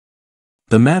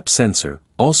The MAP sensor,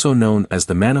 also known as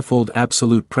the Manifold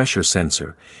Absolute Pressure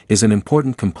sensor, is an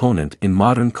important component in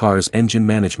modern cars' engine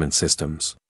management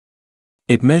systems.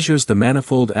 It measures the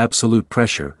manifold absolute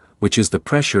pressure, which is the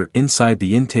pressure inside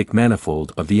the intake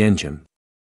manifold of the engine.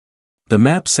 The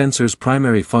MAP sensor's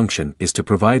primary function is to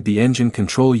provide the engine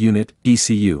control unit,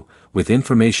 ECU, with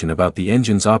information about the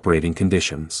engine's operating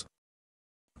conditions.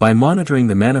 By monitoring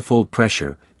the manifold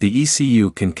pressure, the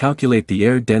ECU can calculate the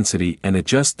air density and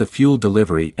adjust the fuel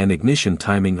delivery and ignition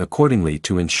timing accordingly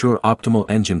to ensure optimal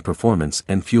engine performance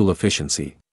and fuel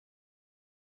efficiency.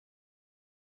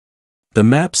 The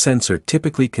MAP sensor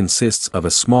typically consists of a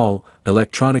small,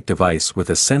 electronic device with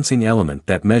a sensing element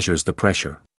that measures the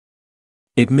pressure.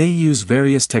 It may use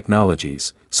various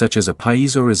technologies, such as a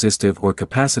piezoresistive or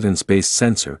capacitance-based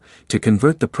sensor, to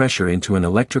convert the pressure into an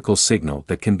electrical signal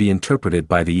that can be interpreted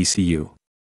by the ECU.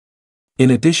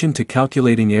 In addition to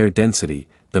calculating air density,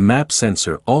 the MAP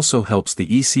sensor also helps the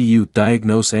ECU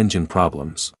diagnose engine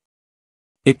problems.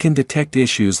 It can detect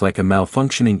issues like a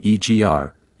malfunctioning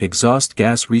EGR, exhaust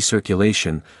gas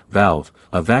recirculation valve,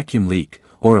 a vacuum leak,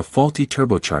 or a faulty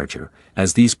turbocharger,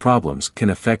 as these problems can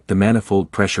affect the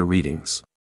manifold pressure readings.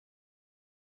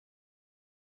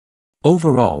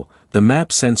 Overall, the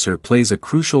MAP sensor plays a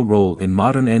crucial role in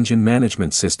modern engine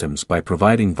management systems by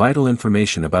providing vital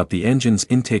information about the engine's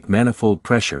intake manifold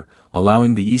pressure,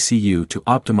 allowing the ECU to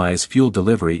optimize fuel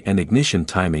delivery and ignition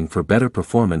timing for better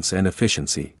performance and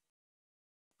efficiency.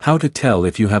 How to tell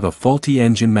if you have a faulty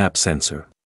engine MAP sensor.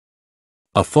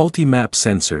 A faulty MAP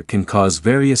sensor can cause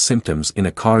various symptoms in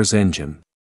a car's engine.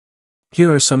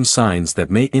 Here are some signs that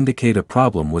may indicate a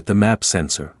problem with the MAP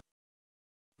sensor.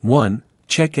 1.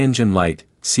 Check engine light,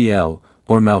 CL,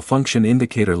 or malfunction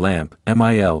indicator lamp,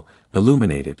 MIL,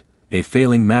 illuminated. A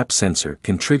failing MAP sensor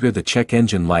can trigger the check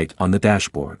engine light on the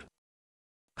dashboard.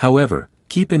 However,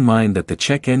 keep in mind that the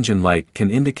check engine light can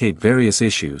indicate various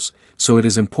issues, so it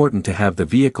is important to have the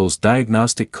vehicle's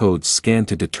diagnostic codes scanned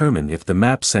to determine if the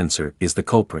MAP sensor is the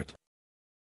culprit.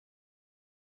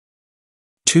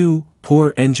 2.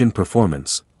 Poor engine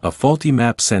performance. A faulty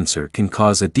MAP sensor can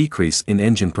cause a decrease in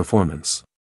engine performance.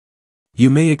 You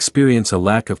may experience a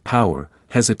lack of power,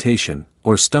 hesitation,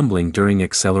 or stumbling during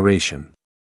acceleration.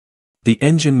 The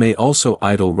engine may also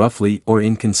idle roughly or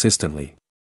inconsistently.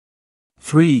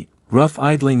 3. Rough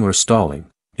idling or stalling.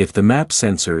 If the MAP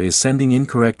sensor is sending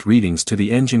incorrect readings to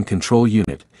the engine control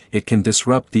unit, it can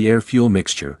disrupt the air-fuel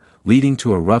mixture, leading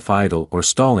to a rough idle or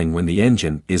stalling when the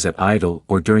engine is at idle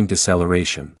or during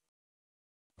deceleration.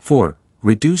 4.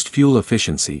 Reduced fuel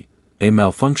efficiency. A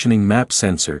malfunctioning MAP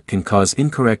sensor can cause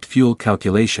incorrect fuel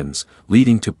calculations,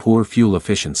 leading to poor fuel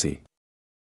efficiency.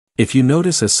 If you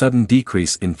notice a sudden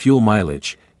decrease in fuel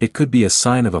mileage, it could be a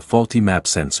sign of a faulty MAP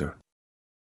sensor.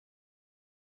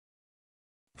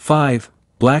 5.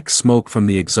 Black smoke from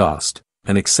the exhaust.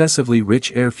 An excessively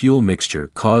rich air-fuel mixture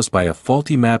caused by a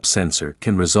faulty MAP sensor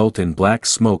can result in black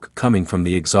smoke coming from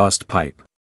the exhaust pipe.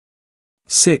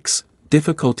 6.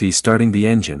 Difficulty starting the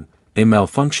engine. A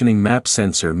malfunctioning MAP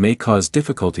sensor may cause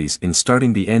difficulties in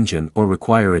starting the engine or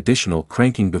require additional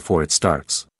cranking before it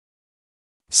starts.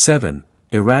 7.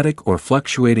 Erratic or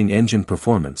fluctuating engine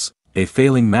performance. A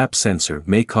failing MAP sensor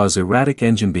may cause erratic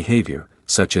engine behavior,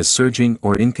 such as surging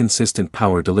or inconsistent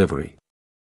power delivery.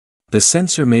 The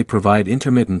sensor may provide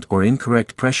intermittent or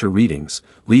incorrect pressure readings,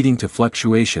 leading to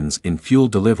fluctuations in fuel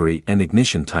delivery and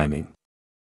ignition timing.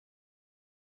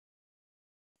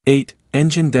 8.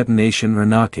 Engine detonation or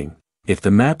knocking. If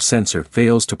the MAP sensor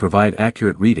fails to provide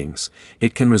accurate readings,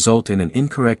 it can result in an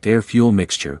incorrect air-fuel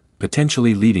mixture,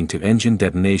 potentially leading to engine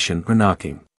detonation or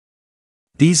knocking.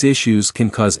 These issues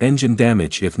can cause engine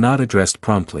damage if not addressed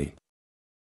promptly.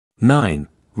 9.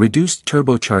 Reduced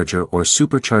turbocharger or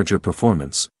supercharger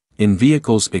performance. In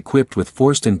vehicles equipped with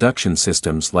forced induction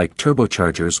systems like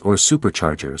turbochargers or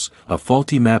superchargers, a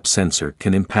faulty MAP sensor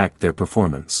can impact their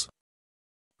performance.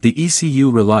 The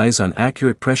ECU relies on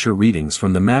accurate pressure readings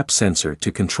from the MAP sensor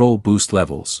to control boost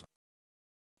levels.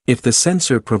 If the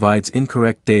sensor provides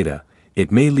incorrect data,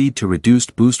 it may lead to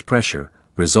reduced boost pressure,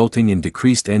 resulting in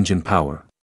decreased engine power.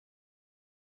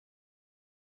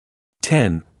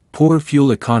 10. Poor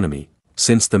fuel economy.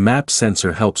 Since the MAP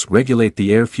sensor helps regulate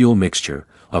the air-fuel mixture,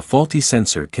 a faulty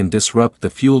sensor can disrupt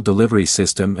the fuel delivery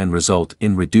system and result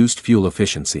in reduced fuel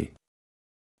efficiency.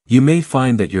 You may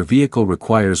find that your vehicle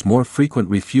requires more frequent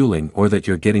refueling or that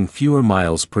you're getting fewer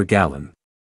miles per gallon.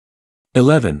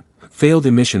 11. Failed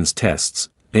emissions tests.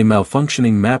 A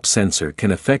malfunctioning MAP sensor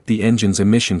can affect the engine's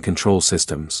emission control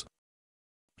systems.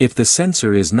 If the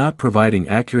sensor is not providing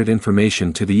accurate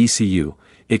information to the ECU,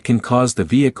 it can cause the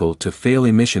vehicle to fail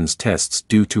emissions tests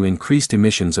due to increased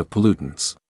emissions of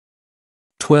pollutants.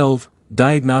 12.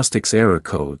 Diagnostics error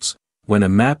codes. When a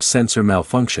map sensor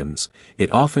malfunctions, it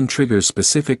often triggers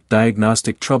specific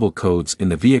diagnostic trouble codes in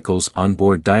the vehicle's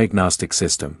onboard diagnostic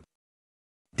system.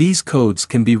 These codes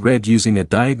can be read using a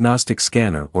diagnostic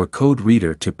scanner or code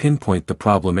reader to pinpoint the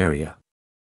problem area.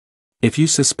 If you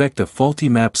suspect a faulty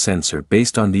map sensor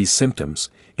based on these symptoms,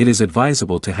 it is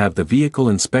advisable to have the vehicle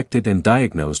inspected and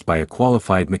diagnosed by a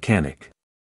qualified mechanic.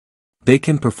 They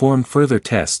can perform further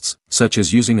tests, such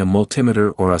as using a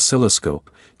multimeter or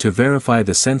oscilloscope, to verify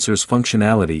the sensor's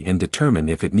functionality and determine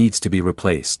if it needs to be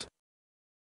replaced.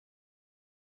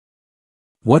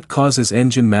 What causes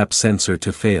engine map sensor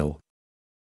to fail?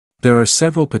 There are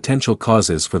several potential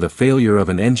causes for the failure of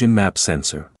an engine map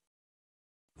sensor.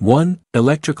 1.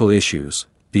 Electrical issues.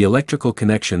 The electrical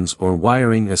connections or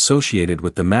wiring associated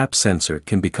with the map sensor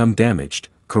can become damaged,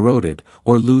 corroded,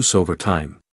 or loose over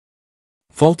time.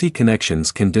 Faulty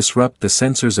connections can disrupt the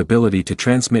sensor's ability to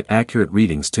transmit accurate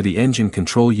readings to the engine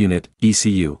control unit,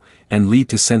 ECU, and lead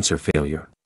to sensor failure.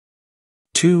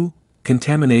 2.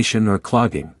 Contamination or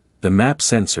clogging. The map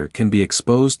sensor can be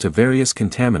exposed to various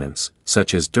contaminants,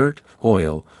 such as dirt,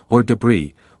 oil, or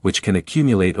debris, which can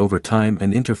accumulate over time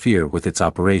and interfere with its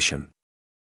operation.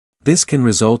 This can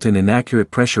result in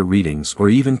inaccurate pressure readings or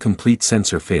even complete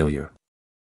sensor failure.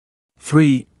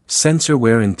 3. Sensor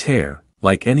wear and tear.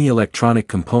 Like any electronic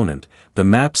component, the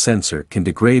map sensor can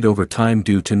degrade over time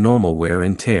due to normal wear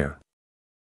and tear.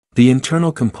 The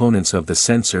internal components of the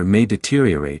sensor may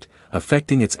deteriorate,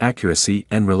 affecting its accuracy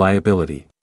and reliability.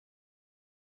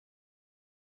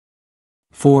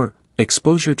 4.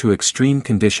 Exposure to extreme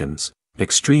conditions.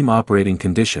 Extreme operating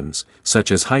conditions,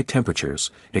 such as high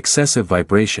temperatures, excessive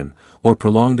vibration, or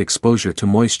prolonged exposure to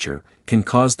moisture, can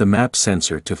cause the map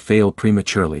sensor to fail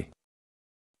prematurely.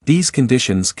 These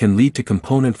conditions can lead to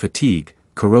component fatigue,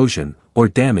 corrosion, or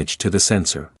damage to the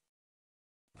sensor.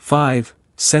 5.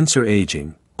 Sensor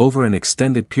aging. Over an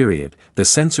extended period, the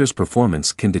sensor's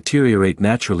performance can deteriorate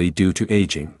naturally due to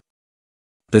aging.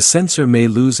 The sensor may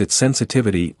lose its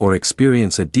sensitivity or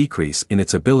experience a decrease in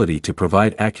its ability to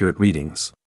provide accurate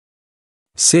readings.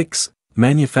 6.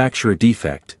 Manufacturer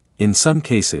defect. In some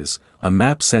cases, a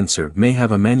map sensor may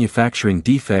have a manufacturing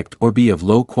defect or be of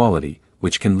low quality,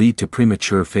 which can lead to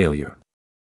premature failure.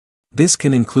 This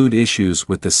can include issues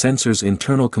with the sensor's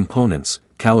internal components,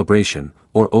 calibration,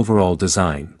 or overall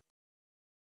design.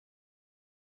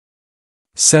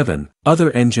 7.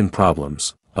 Other engine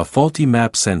problems. A faulty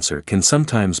map sensor can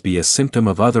sometimes be a symptom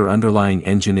of other underlying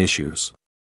engine issues.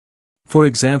 For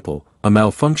example, a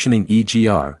malfunctioning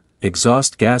EGR,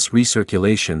 exhaust gas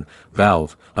recirculation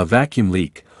valve, a vacuum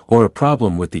leak, or a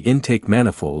problem with the intake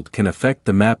manifold can affect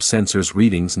the map sensor's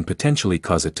readings and potentially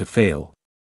cause it to fail.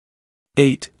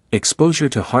 8. Exposure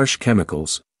to harsh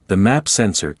chemicals. The map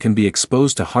sensor can be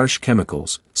exposed to harsh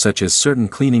chemicals, such as certain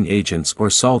cleaning agents or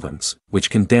solvents, which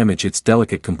can damage its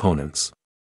delicate components.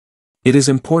 It is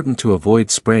important to avoid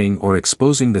spraying or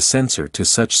exposing the sensor to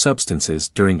such substances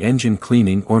during engine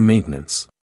cleaning or maintenance.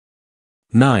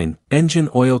 9. Engine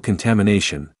oil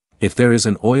contamination. If there is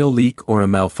an oil leak or a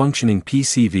malfunctioning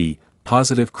PCV,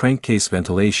 positive crankcase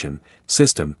ventilation,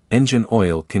 system, engine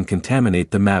oil can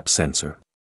contaminate the map sensor.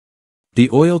 The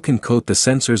oil can coat the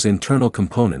sensor's internal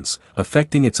components,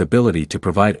 affecting its ability to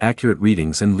provide accurate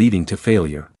readings and leading to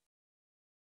failure.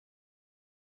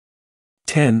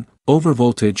 10.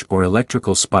 Overvoltage or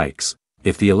electrical spikes.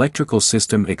 If the electrical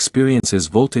system experiences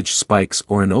voltage spikes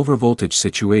or an overvoltage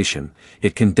situation,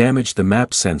 it can damage the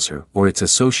map sensor or its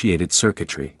associated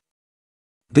circuitry.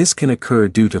 This can occur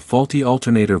due to faulty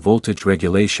alternator voltage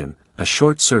regulation, a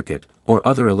short circuit, or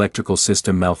other electrical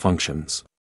system malfunctions.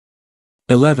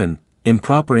 11.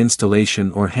 Improper installation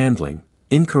or handling.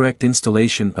 Incorrect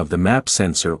installation of the map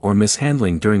sensor or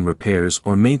mishandling during repairs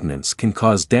or maintenance can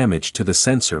cause damage to the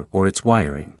sensor or its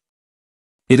wiring.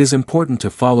 It is important to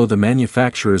follow the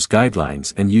manufacturer's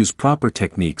guidelines and use proper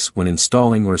techniques when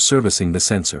installing or servicing the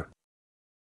sensor.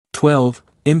 12.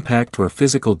 Impact or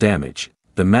physical damage.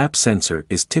 The map sensor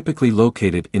is typically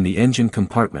located in the engine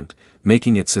compartment,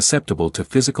 making it susceptible to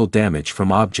physical damage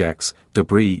from objects,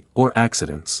 debris, or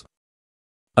accidents.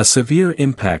 A severe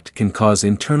impact can cause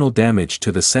internal damage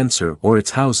to the sensor or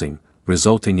its housing,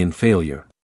 resulting in failure.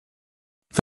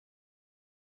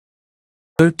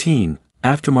 13.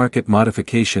 Aftermarket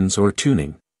modifications or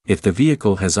tuning. If the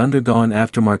vehicle has undergone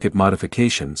aftermarket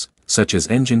modifications, such as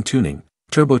engine tuning,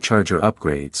 turbocharger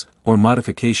upgrades, or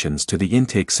modifications to the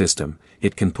intake system,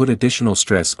 it can put additional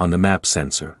stress on the map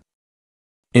sensor.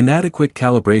 Inadequate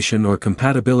calibration or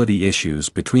compatibility issues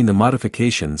between the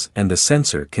modifications and the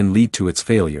sensor can lead to its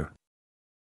failure.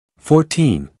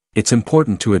 14. It's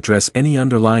important to address any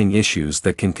underlying issues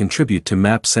that can contribute to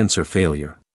map sensor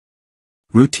failure.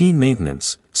 Routine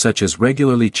maintenance, such as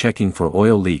regularly checking for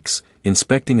oil leaks,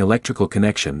 inspecting electrical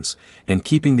connections, and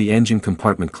keeping the engine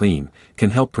compartment clean, can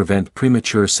help prevent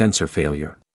premature sensor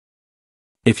failure.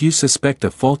 If you suspect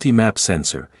a faulty map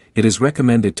sensor, it is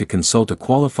recommended to consult a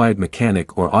qualified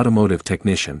mechanic or automotive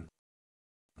technician.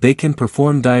 They can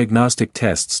perform diagnostic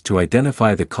tests to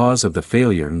identify the cause of the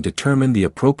failure and determine the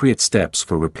appropriate steps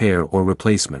for repair or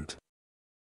replacement.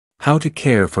 How to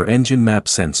care for engine map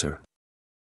sensor.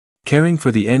 Caring for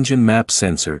the engine map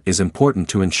sensor is important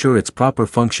to ensure its proper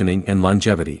functioning and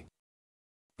longevity.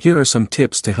 Here are some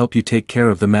tips to help you take care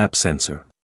of the map sensor.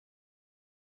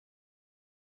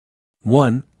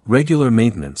 1. Regular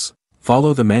maintenance.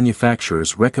 Follow the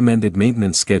manufacturer's recommended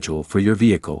maintenance schedule for your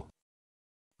vehicle.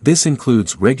 This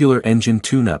includes regular engine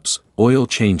tune-ups, oil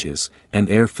changes, and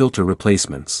air filter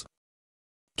replacements.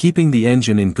 Keeping the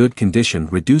engine in good condition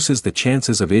reduces the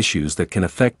chances of issues that can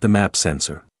affect the map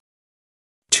sensor.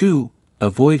 2.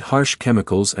 Avoid harsh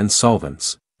chemicals and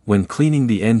solvents. When cleaning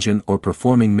the engine or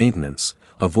performing maintenance,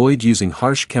 avoid using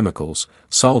harsh chemicals,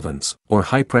 solvents, or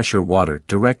high-pressure water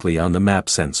directly on the map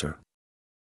sensor.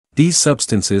 These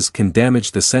substances can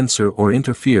damage the sensor or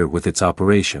interfere with its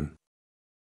operation.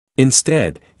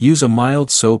 Instead, use a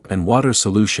mild soap and water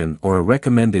solution or a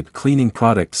recommended cleaning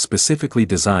product specifically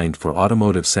designed for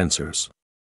automotive sensors.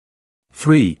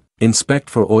 3. Inspect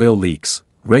for oil leaks.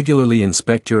 Regularly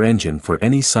inspect your engine for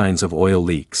any signs of oil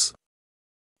leaks.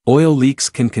 Oil leaks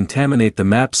can contaminate the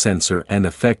map sensor and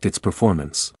affect its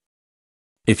performance.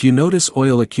 If you notice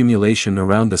oil accumulation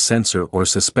around the sensor or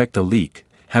suspect a leak,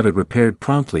 have it repaired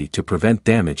promptly to prevent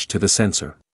damage to the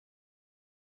sensor.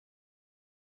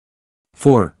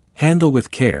 4. Handle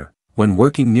with care. When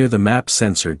working near the map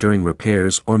sensor during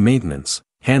repairs or maintenance,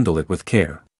 handle it with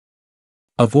care.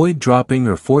 Avoid dropping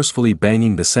or forcefully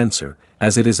banging the sensor,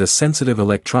 as it is a sensitive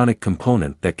electronic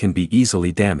component that can be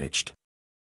easily damaged.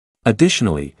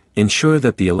 Additionally, ensure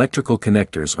that the electrical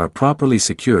connectors are properly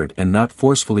secured and not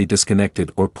forcefully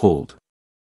disconnected or pulled.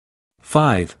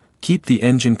 5. Keep the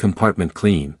engine compartment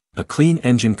clean. A clean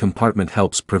engine compartment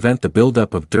helps prevent the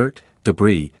buildup of dirt,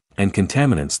 debris, and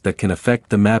contaminants that can affect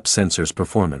the map sensor's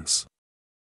performance.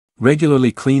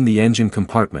 Regularly clean the engine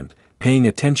compartment, paying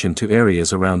attention to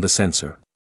areas around the sensor.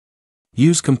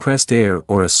 Use compressed air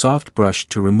or a soft brush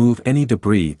to remove any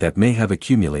debris that may have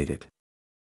accumulated.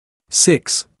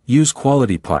 6. Use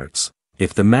quality parts.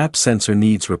 If the map sensor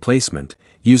needs replacement,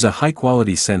 use a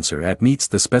high-quality sensor that meets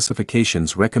the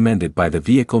specifications recommended by the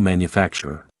vehicle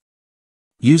manufacturer.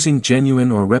 Using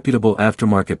genuine or reputable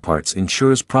aftermarket parts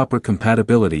ensures proper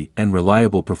compatibility and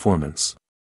reliable performance.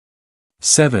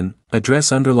 7.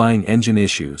 Address underlying engine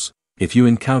issues. If you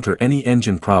encounter any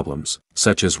engine problems,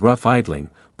 such as rough idling,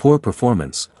 poor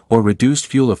performance, or reduced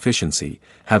fuel efficiency,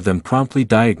 have them promptly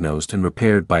diagnosed and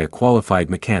repaired by a qualified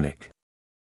mechanic.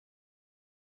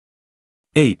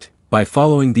 8. By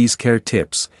following these care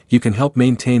tips, you can help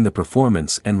maintain the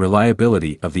performance and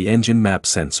reliability of the engine map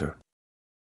sensor.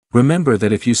 Remember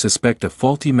that if you suspect a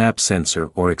faulty map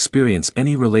sensor or experience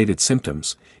any related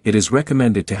symptoms, it is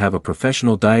recommended to have a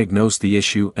professional diagnose the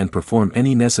issue and perform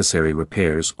any necessary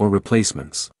repairs or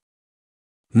replacements.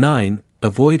 9.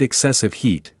 Avoid excessive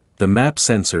heat. The map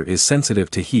sensor is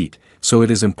sensitive to heat, so it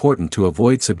is important to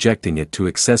avoid subjecting it to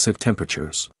excessive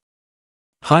temperatures.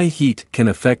 High heat can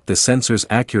affect the sensor's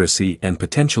accuracy and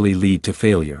potentially lead to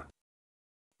failure.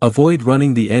 Avoid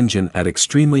running the engine at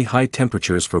extremely high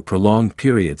temperatures for prolonged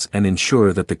periods and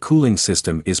ensure that the cooling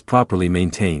system is properly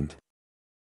maintained.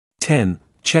 10.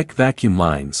 Check vacuum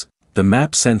lines. The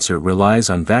map sensor relies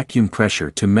on vacuum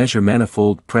pressure to measure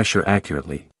manifold pressure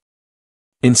accurately.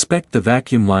 Inspect the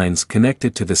vacuum lines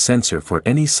connected to the sensor for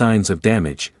any signs of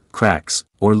damage, cracks,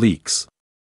 or leaks.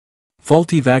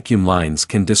 Faulty vacuum lines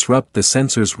can disrupt the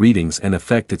sensor's readings and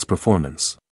affect its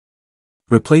performance.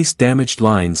 Replace damaged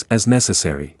lines as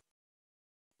necessary.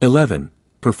 11.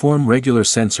 Perform regular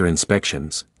sensor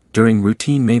inspections. During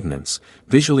routine maintenance,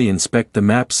 visually inspect the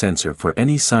map sensor for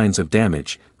any signs of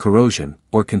damage, corrosion,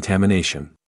 or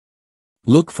contamination.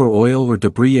 Look for oil or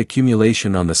debris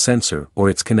accumulation on the sensor or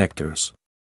its connectors.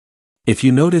 If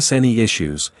you notice any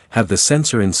issues, have the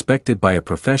sensor inspected by a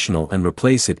professional and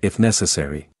replace it if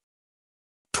necessary.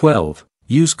 12.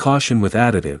 Use caution with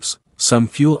additives. Some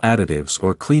fuel additives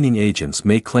or cleaning agents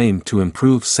may claim to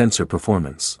improve sensor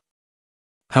performance.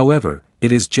 However,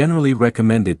 it is generally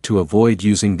recommended to avoid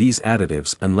using these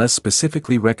additives unless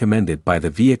specifically recommended by the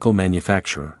vehicle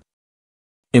manufacturer.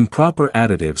 Improper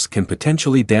additives can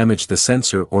potentially damage the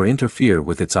sensor or interfere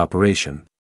with its operation.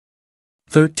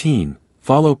 13.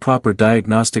 Follow proper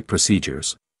diagnostic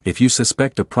procedures. If you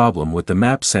suspect a problem with the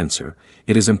map sensor,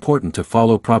 it is important to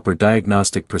follow proper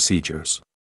diagnostic procedures.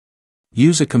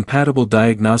 Use a compatible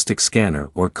diagnostic scanner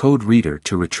or code reader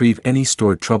to retrieve any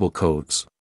stored trouble codes.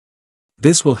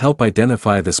 This will help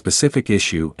identify the specific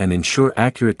issue and ensure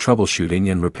accurate troubleshooting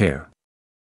and repair.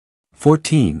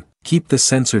 14. Keep the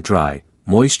sensor dry.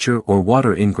 Moisture or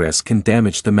water ingress can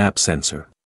damage the map sensor.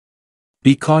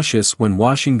 Be cautious when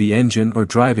washing the engine or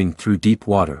driving through deep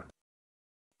water.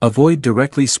 Avoid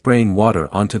directly spraying water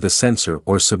onto the sensor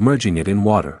or submerging it in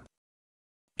water.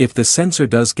 If the sensor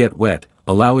does get wet,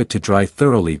 allow it to dry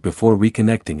thoroughly before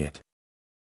reconnecting it.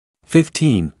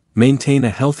 15. Maintain a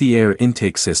healthy air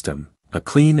intake system. A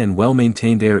clean and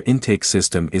well-maintained air intake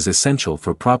system is essential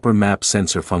for proper map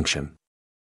sensor function.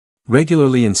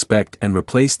 Regularly inspect and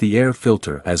replace the air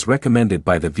filter as recommended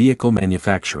by the vehicle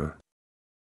manufacturer.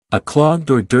 A clogged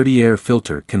or dirty air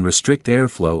filter can restrict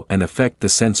airflow and affect the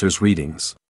sensor's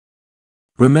readings.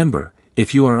 Remember,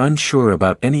 if you are unsure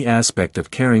about any aspect of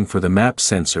caring for the map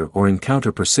sensor or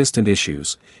encounter persistent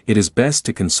issues, it is best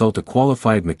to consult a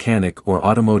qualified mechanic or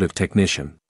automotive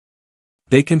technician.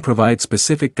 They can provide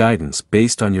specific guidance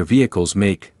based on your vehicle's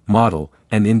make, model,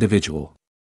 and individual.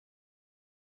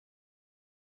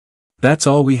 That's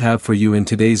all we have for you in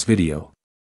today's video.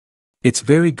 It's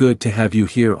very good to have you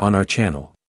here on our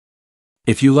channel.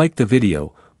 If you liked the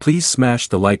video, please smash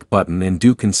the like button and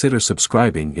do consider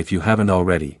subscribing if you haven't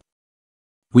already.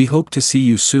 We hope to see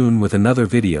you soon with another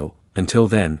video. Until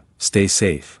then, stay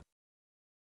safe.